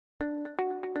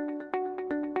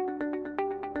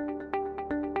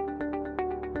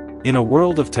In a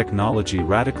world of technology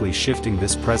radically shifting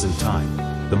this present time,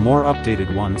 the more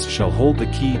updated ones shall hold the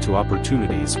key to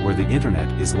opportunities where the internet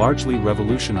is largely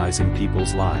revolutionizing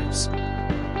people's lives.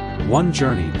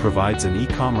 OneJourney provides an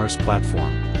e-commerce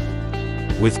platform.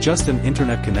 With just an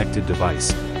internet-connected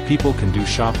device, people can do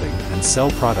shopping and sell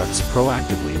products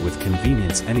proactively with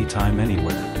convenience anytime,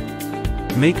 anywhere.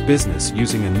 Make business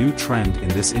using a new trend in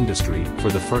this industry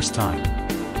for the first time.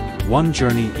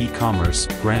 OneJourney e-commerce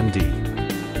Grandee.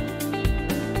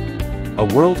 A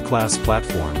world-class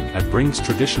platform that brings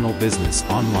traditional business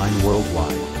online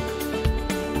worldwide.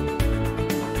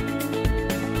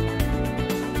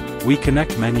 We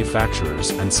connect manufacturers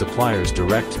and suppliers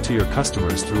direct to your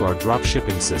customers through our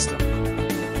dropshipping system.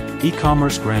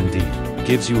 E-commerce Grandee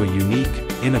gives you a unique,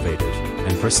 innovative,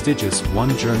 and prestigious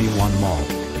OneJourney One Mall,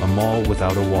 a mall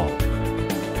without a wall.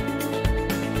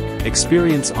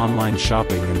 Experience online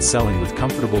shopping and selling with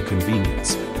comfortable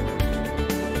convenience,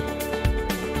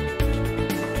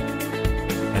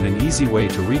 and an easy way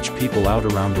to reach people out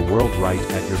around the world right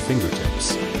at your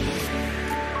fingertips.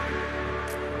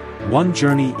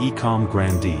 OneJourney eCom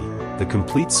Grandee, the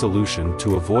complete solution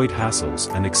to avoid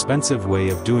hassles and expensive way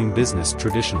of doing business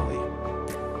traditionally.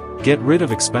 Get rid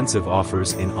of expensive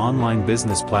offers in online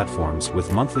business platforms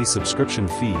with monthly subscription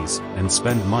fees and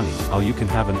spend money while you can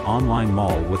have an online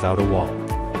mall without a wall.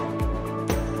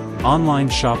 Online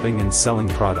shopping and selling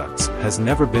products has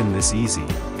never been this easy,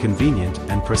 convenient,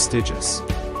 and prestigious.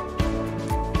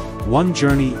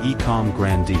 OneJourney eCom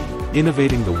Grandee,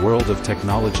 innovating the world of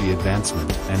technology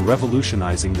advancement and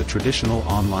revolutionizing the traditional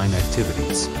online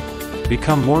activities.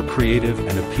 Become more creative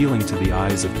and appealing to the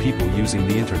eyes of people using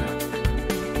the internet.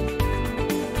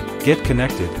 Get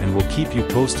connected and we'll keep you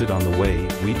posted on the way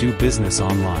we do business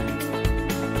online.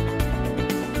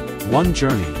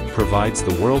 OneJourney provides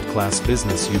the world-class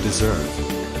business you deserve.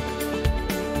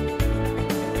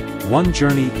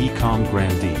 OneJourney eCom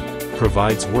Grandee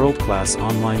provides world-class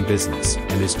online business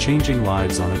and is changing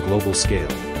lives on a global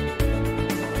scale.